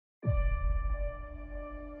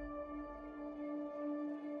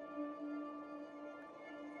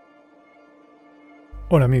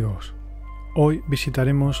Hola amigos, hoy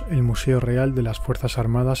visitaremos el Museo Real de las Fuerzas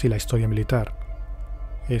Armadas y la Historia Militar.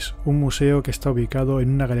 Es un museo que está ubicado en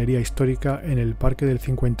una galería histórica en el Parque del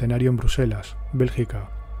Cincuentenario en Bruselas, Bélgica.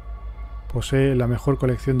 Posee la mejor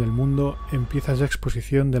colección del mundo en piezas de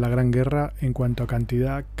exposición de la Gran Guerra en cuanto a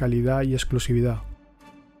cantidad, calidad y exclusividad.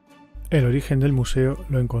 El origen del museo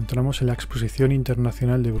lo encontramos en la Exposición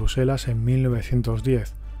Internacional de Bruselas en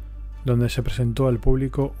 1910, donde se presentó al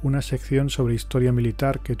público una sección sobre historia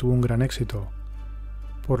militar que tuvo un gran éxito,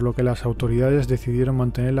 por lo que las autoridades decidieron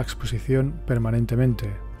mantener la exposición permanentemente.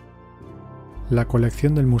 La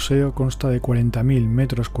colección del museo consta de 40.000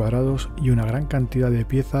 metros cuadrados y una gran cantidad de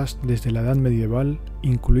piezas desde la Edad Medieval,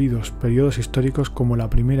 incluidos periodos históricos como la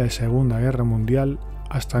Primera y Segunda Guerra Mundial,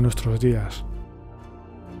 hasta nuestros días.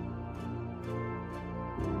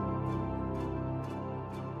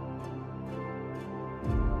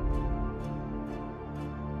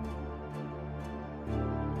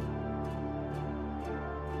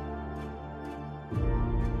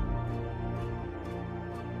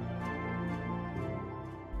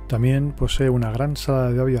 También posee una gran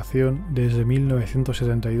sala de aviación desde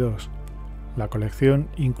 1972. La colección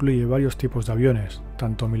incluye varios tipos de aviones,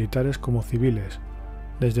 tanto militares como civiles,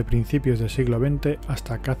 desde principios del siglo XX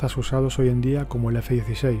hasta cazas usados hoy en día como el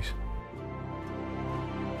F-16.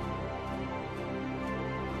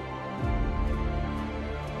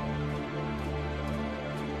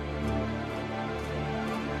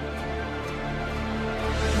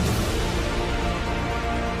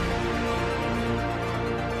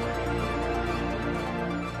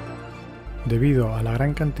 Debido a la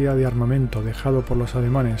gran cantidad de armamento dejado por los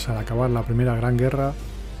alemanes al acabar la Primera Gran Guerra,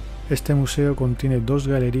 este museo contiene dos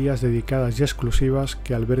galerías dedicadas y exclusivas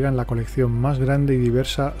que albergan la colección más grande y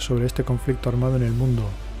diversa sobre este conflicto armado en el mundo.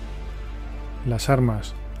 Las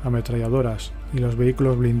armas, ametralladoras y los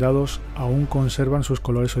vehículos blindados aún conservan sus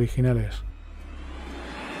colores originales.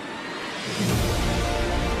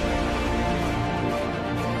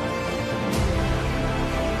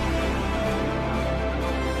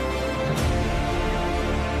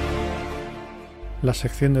 La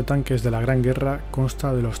sección de tanques de la Gran Guerra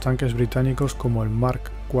consta de los tanques británicos como el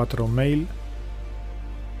Mark IV Mail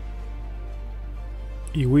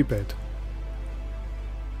y Whippet,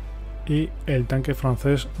 y el tanque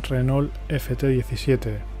francés Renault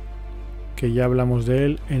FT-17, que ya hablamos de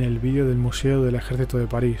él en el vídeo del Museo del Ejército de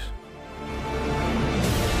París.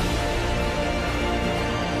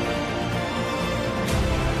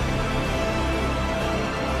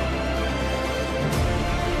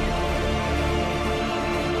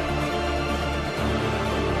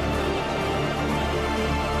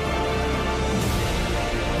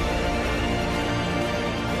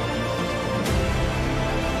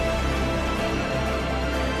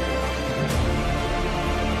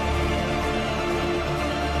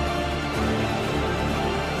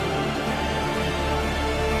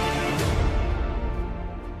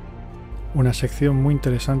 Una sección muy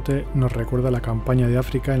interesante nos recuerda la campaña de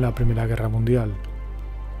África en la Primera Guerra Mundial.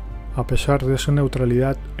 A pesar de su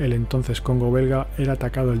neutralidad, el entonces Congo belga era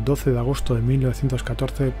atacado el 12 de agosto de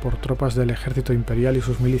 1914 por tropas del ejército imperial y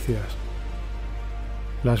sus milicias.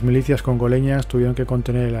 Las milicias congoleñas tuvieron que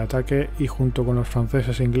contener el ataque y junto con los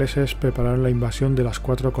franceses e ingleses prepararon la invasión de las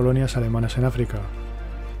 4 colonias alemanas en África.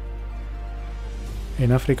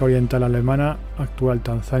 En África Oriental Alemana, actual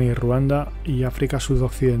Tanzania y Ruanda, y África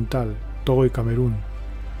Sudoccidental, Togo y Camerún.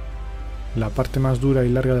 La parte más dura y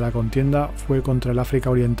larga de la contienda fue contra el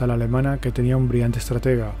África Oriental Alemana, que tenía un brillante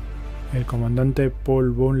estratega, el comandante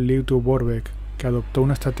Paul von Liutu-Borbeck, que adoptó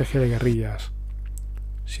una estrategia de guerrillas,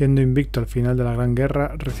 siendo invicto al final de la Gran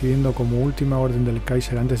Guerra, recibiendo como última orden del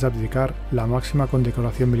Kaiser antes de abdicar la máxima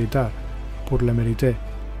condecoración militar, pour le mérite,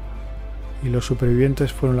 y los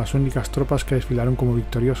supervivientes fueron las únicas tropas que desfilaron como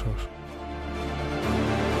victoriosos.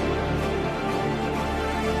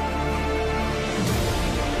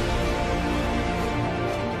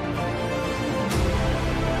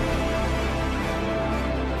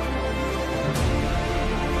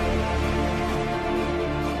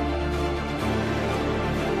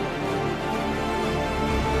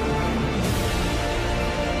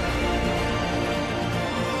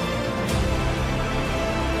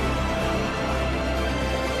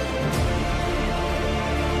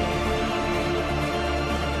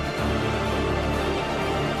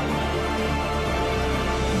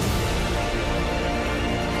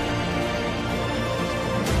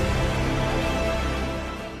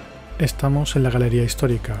 Estamos en la Galería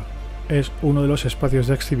Histórica. Es uno de los espacios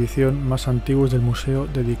de exhibición más antiguos del museo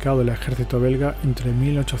dedicado al ejército belga entre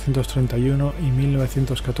 1831 y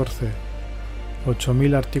 1914.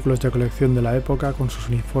 8.000 artículos de colección de la época con sus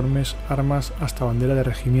uniformes, armas hasta bandera de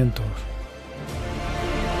regimientos.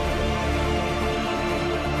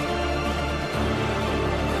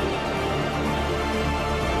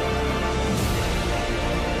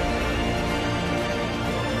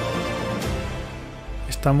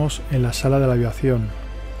 Estamos en la sala de la aviación.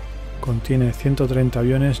 Contiene 130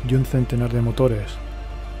 aviones y un centenar de motores.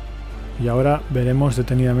 Y ahora veremos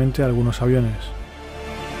detenidamente algunos aviones.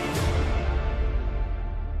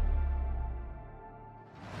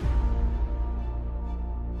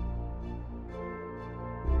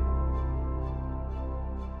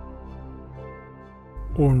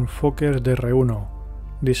 Un Fokker DR-1,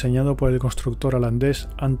 diseñado por el constructor holandés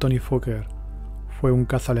Anthony Fokker. Fue un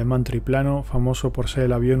caza alemán triplano famoso por ser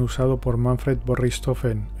el avión usado por Manfred von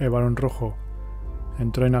Richthofen, el Barón Rojo.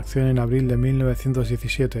 Entró en acción en abril de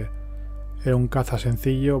 1917. Era un caza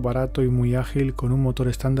sencillo, barato y muy ágil con un motor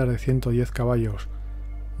estándar de 110 caballos.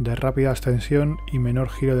 De rápida ascensión y menor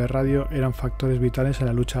giro de radio eran factores vitales en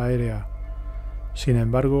la lucha aérea. Sin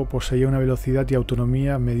embargo, poseía una velocidad y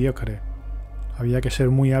autonomía mediocre. Había que ser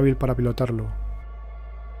muy hábil para pilotarlo.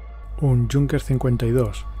 Un Junker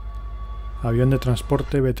 52. Avión de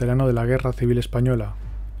transporte veterano de la Guerra Civil Española.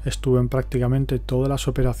 Estuvo en prácticamente todas las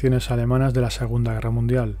operaciones alemanas de la Segunda Guerra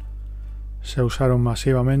Mundial. Se usaron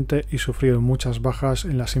masivamente y sufrieron muchas bajas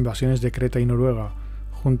en las invasiones de Creta y Noruega,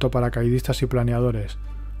 junto a paracaidistas y planeadores,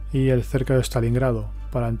 y el cerco de Stalingrado,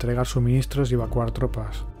 para entregar suministros y evacuar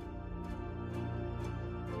tropas.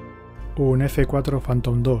 Un F-4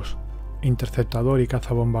 Phantom II. Interceptador y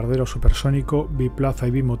cazabombardero supersónico biplaza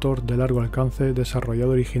y bimotor de largo alcance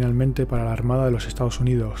desarrollado originalmente para la Armada de los Estados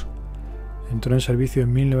Unidos. Entró en servicio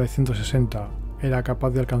en 1960, era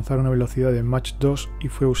capaz de alcanzar una velocidad de Mach 2 y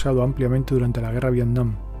fue usado ampliamente durante la Guerra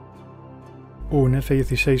Vietnam. Un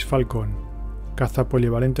F-16 Falcon, caza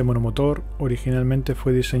polivalente monomotor, originalmente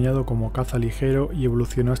fue diseñado como caza ligero y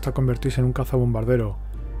evolucionó hasta convertirse en un cazabombardero.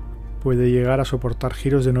 Puede llegar a soportar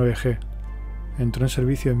giros de 9G. Entró en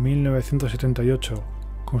servicio en 1978,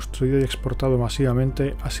 construido y exportado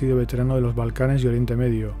masivamente, ha sido veterano de los Balcanes y Oriente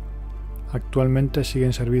Medio. Actualmente sigue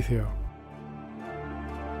en servicio.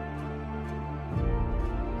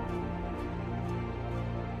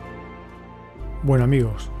 Bueno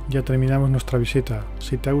amigos, ya terminamos nuestra visita.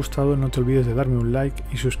 Si te ha gustado no te olvides de darme un like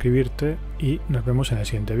y suscribirte y nos vemos en el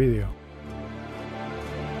siguiente vídeo.